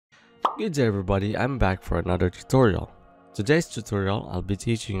Good day everybody, I'm back for another tutorial. Today's tutorial I'll be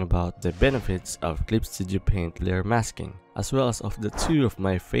teaching about the benefits of Clip Studio Paint layer masking, as well as of the two of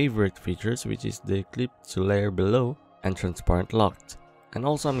my favorite features, which is the clip to layer below and transparent locked. And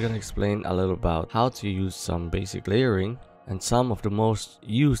also I'm gonna explain a little about how to use some basic layering and some of the most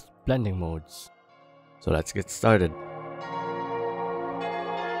used blending modes. So let's get started.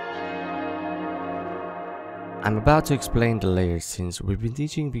 I'm about to explain the layers since we've been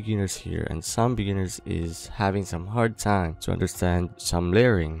teaching beginners here and some beginners is having some hard time to understand some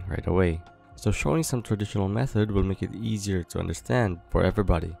layering right away. So showing some traditional method will make it easier to understand for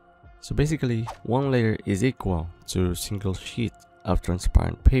everybody. So basically, one layer is equal to a single sheet of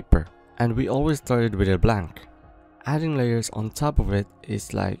transparent paper, and we always started with a blank. Adding layers on top of it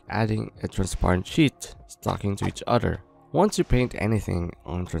is like adding a transparent sheet sticking to each other. Once you paint anything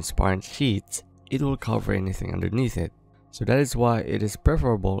on transparent sheets, it will cover anything underneath it. So that is why it is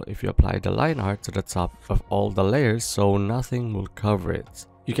preferable if you apply the line art to the top of all the layers so nothing will cover it.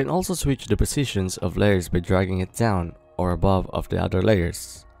 You can also switch the positions of layers by dragging it down or above of the other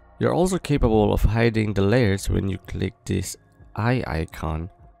layers. You're also capable of hiding the layers when you click this eye icon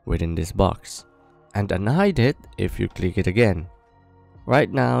within this box, and unhide it if you click it again. Right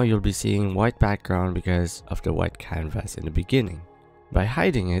now you'll be seeing white background because of the white canvas in the beginning. By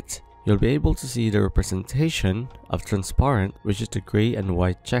hiding it, you'll be able to see the representation of transparent, which is the gray and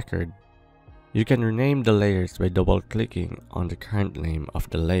white checkered. You can rename the layers by double clicking on the current name of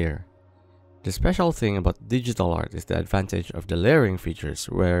the layer. The special thing about digital art is the advantage of the layering features,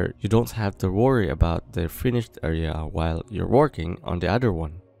 where you don't have to worry about the finished area while you're working on the other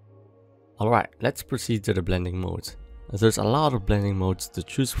one. Alright, let's proceed to the blending modes. There's a lot of blending modes to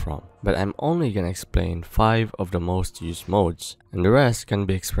choose from, but I'm only gonna explain 5 of the most used modes, and the rest can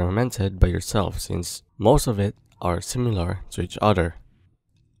be experimented by yourself since most of it are similar to each other.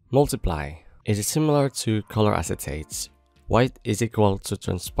 Multiply. It is similar to color acetates. White is equal to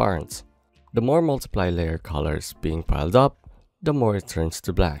transparent. The more multiply layer colors being piled up, the more it turns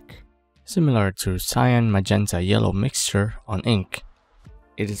to black. Similar to cyan, magenta, yellow mixture on ink.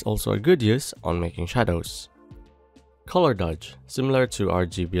 It is also a good use on making shadows. Color dodge, similar to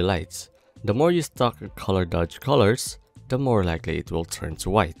RGB lights. The more you stock color dodge colors, the more likely it will turn to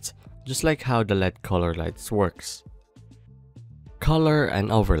white, just like how the LED color lights works. Color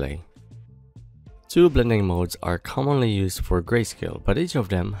and overlay. Two blending modes are commonly used for grayscale, but each of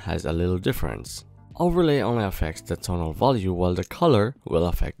them has a little difference. Overlay only affects the tonal value while the color will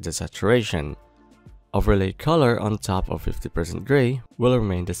affect the saturation. Overlay color on top of 50% gray will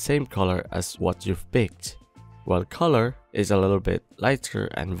remain the same color as what you've picked, while color is a little bit lighter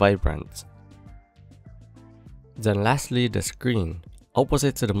and vibrant. Then lastly, the screen,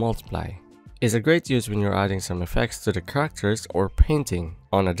 opposite to the multiply, is a great use when you're adding some effects to the characters or painting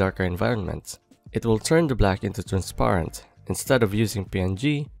on a darker environment. It will turn the black into transparent. Instead of using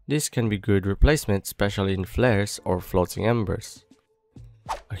PNG, this can be good replacement, especially in flares or floating embers.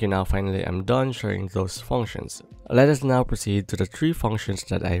 Okay, now finally I'm done sharing those functions. Let us now proceed to the 3 functions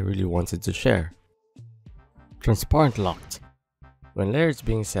that I really wanted to share. Transparent locked. When layer is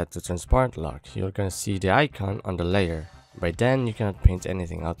being set to transparent lock, you're gonna see the icon on the layer. By then, you cannot paint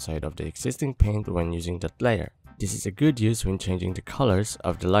anything outside of the existing paint when using that layer. This is a good use when changing the colors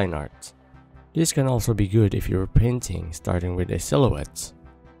of the line art. This can also be good if you're painting starting with a silhouette.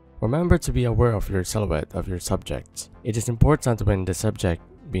 Remember to be aware of your silhouette of your subject. It is important when the subject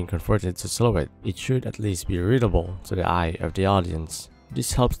being converted to silhouette, it should at least be readable to the eye of the audience.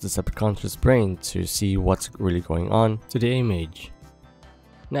 This helps the subconscious brain to see what's really going on to the image.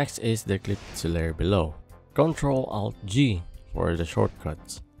 Next is the clip to layer below. Ctrl-Alt-G for the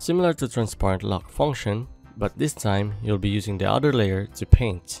shortcuts. Similar to transparent lock function, but this time you'll be using the other layer to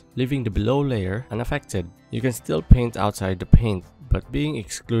paint, leaving the below layer unaffected. You can still paint outside the paint, but being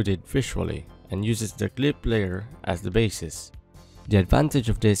excluded visually, and uses the clip layer as the basis. The advantage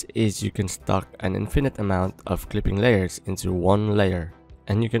of this is you can stock an infinite amount of clipping layers into one layer.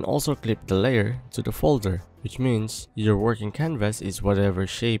 And you can also clip the layer to the folder, which means your working canvas is whatever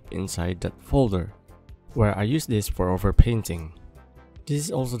shape inside that folder, where I use this for overpainting. This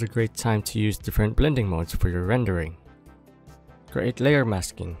is also the great time to use different blending modes for your rendering. Create layer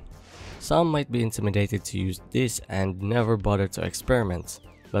masking. Some might be intimidated to use this and never bother to experiment,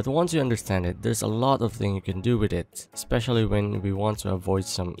 but once you understand it, there's a lot of things you can do with it, especially when we want to avoid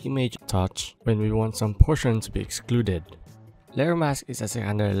some image touch, when we want some portion to be excluded. Layer mask is a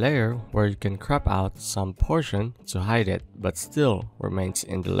secondary layer where you can crop out some portion to hide it but still remains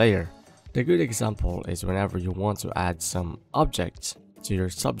in the layer. The good example is whenever you want to add some objects to your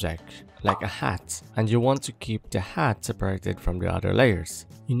subject, like a hat, and you want to keep the hat separated from the other layers.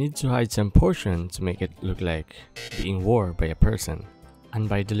 You need to hide some portion to make it look like being worn by a person. And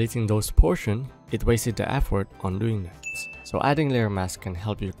by deleting those portions, it wasted the effort on doing that. So adding layer mask can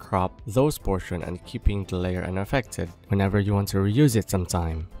help you crop those portions and keeping the layer unaffected whenever you want to reuse it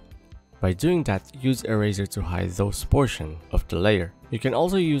sometime. By doing that, use eraser to hide those portions of the layer. You can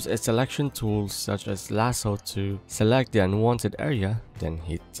also use a selection tool such as lasso to select the unwanted area, then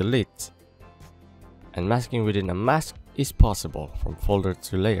hit delete. And masking within a mask is possible from folder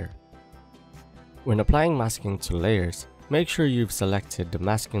to layer. When applying masking to layers, make sure you've selected the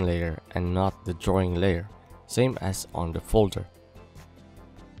masking layer and not the drawing layer, same as on the folder.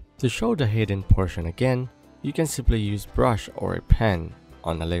 To show the hidden portion again, you can simply use brush or a pen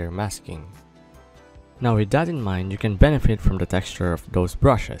on the layer masking. Now with that in mind, you can benefit from the texture of those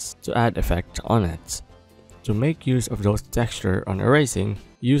brushes to add effect on it. To make use of those texture on erasing,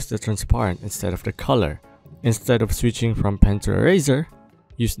 use the transparent instead of the color. Instead of switching from pen to eraser,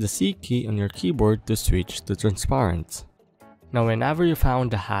 use the C key on your keyboard to switch to transparent. Now whenever you found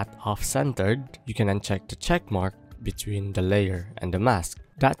the hat off-centered, you can uncheck the check mark between the layer and the mask.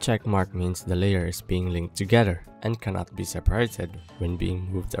 That check mark means the layer is being linked together and cannot be separated when being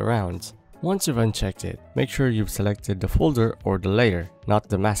moved around. Once you've unchecked it, make sure you've selected the folder or the layer, not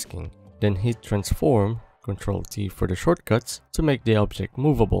the masking. Then hit transform, Ctrl-T for the shortcuts to make the object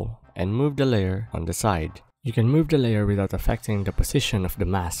movable and move the layer on the side. You can move the layer without affecting the position of the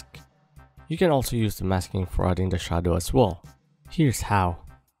mask. You can also use the masking for adding the shadow as well. Here's how.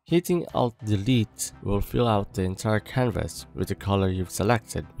 Hitting Alt-Delete will fill out the entire canvas with the color you've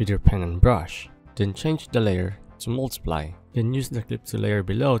selected with your pen and brush. Then change the layer to multiply. Then use the clip to layer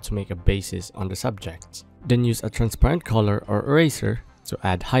below to make a basis on the subject. Then use a transparent color or eraser to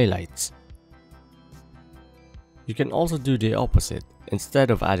add highlights. You can also do the opposite.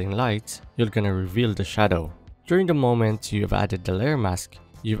 Instead of adding light, you're gonna reveal the shadow. During the moment you've added the layer mask,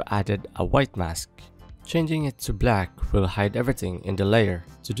 you've added a white mask. Changing it to black will hide everything in the layer.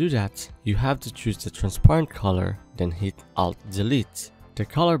 To do that, you have to choose the transparent color, then hit Alt-Delete. The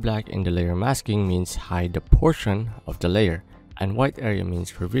color black in the layer masking means hide the portion of the layer, and white area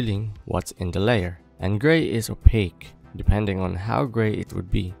means revealing what's in the layer. And gray is opaque, depending on how gray it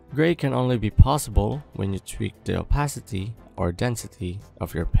would be. Gray can only be possible when you tweak the opacity or density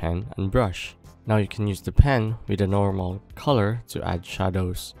of your pen and brush. Now you can use the pen with a normal color to add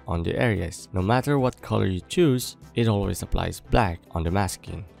shadows on the areas. No matter what color you choose, it always applies black on the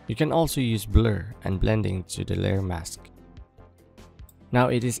masking. You can also use blur and blending to the layer mask. Now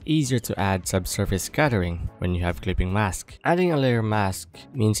it is easier to add subsurface scattering when you have clipping mask. Adding a layer mask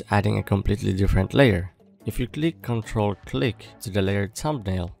means adding a completely different layer. If you click to the layered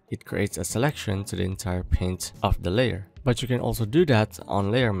thumbnail, it creates a selection to the entire paint of the layer. But you can also do that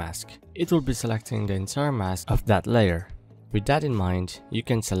on layer mask. It will be selecting the entire mask of that layer. With that in mind, you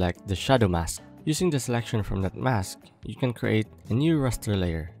can select the shadow mask. Using the selection from that mask, you can create a new raster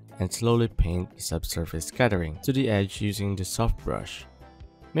layer and slowly paint the subsurface scattering to the edge using the soft brush.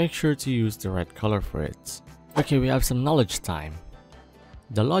 Make sure to use the right color for it. Okay, we have some knowledge time.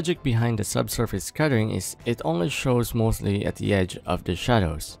 The logic behind the subsurface scattering is it only shows mostly at the edge of the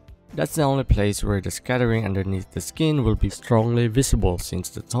shadows. That's the only place where the scattering underneath the skin will be strongly visible since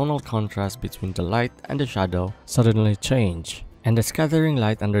the tonal contrast between the light and the shadow suddenly change. And the scattering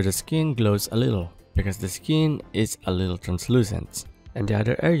light under the skin glows a little because the skin is a little translucent. And the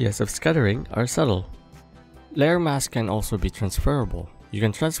other areas of scattering are subtle. Layer mask can also be transferable. You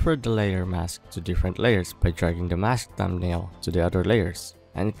can transfer the layer mask to different layers by dragging the mask thumbnail to the other layers.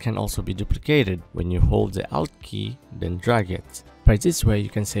 And it can also be duplicated when you hold the Alt key, then drag it. By this way, you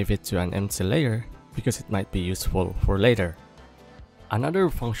can save it to an empty layer because it might be useful for later. Another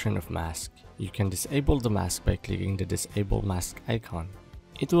function of mask, you can disable the mask by clicking the disable mask icon.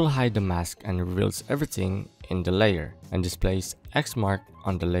 It will hide the mask and reveals everything in the layer and displays X mark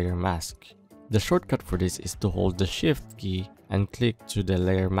on the layer mask. The shortcut for this is to hold the Shift key and click to the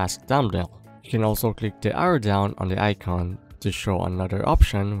layer mask thumbnail. You can also click the arrow down on the icon to show another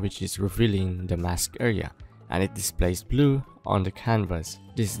option, which is revealing the mask area, and it displays blue on the canvas.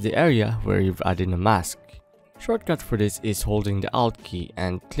 This is the area where you've added a mask. Shortcut for this is holding the Alt key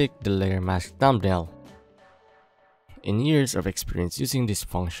and click the layer mask thumbnail. In years of experience using this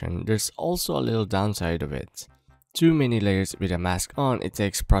function, there's also a little downside of it. Too many layers with a mask on, it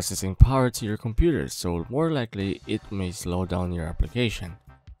takes processing power to your computer, so more likely it may slow down your application.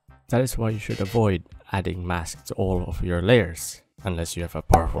 That is why you should avoid adding masks to all of your layers, unless you have a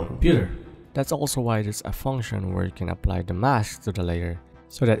powerful computer. That's also why there's a function where you can apply the mask to the layer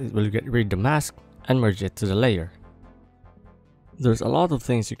so that it will get rid of the mask and merge it to the layer. There's a lot of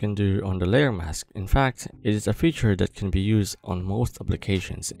things you can do on the layer mask. In fact, it is a feature that can be used on most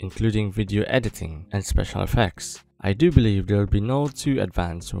applications, including video editing and special effects. I do believe there will be no too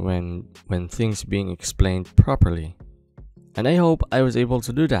advanced when things being explained properly. And I hope I was able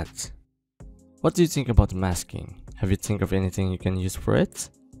to do that. What do you think about masking? Have you think of anything you can use for it?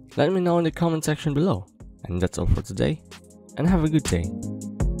 Let me know in the comment section below. And that's all for today, and have a good day.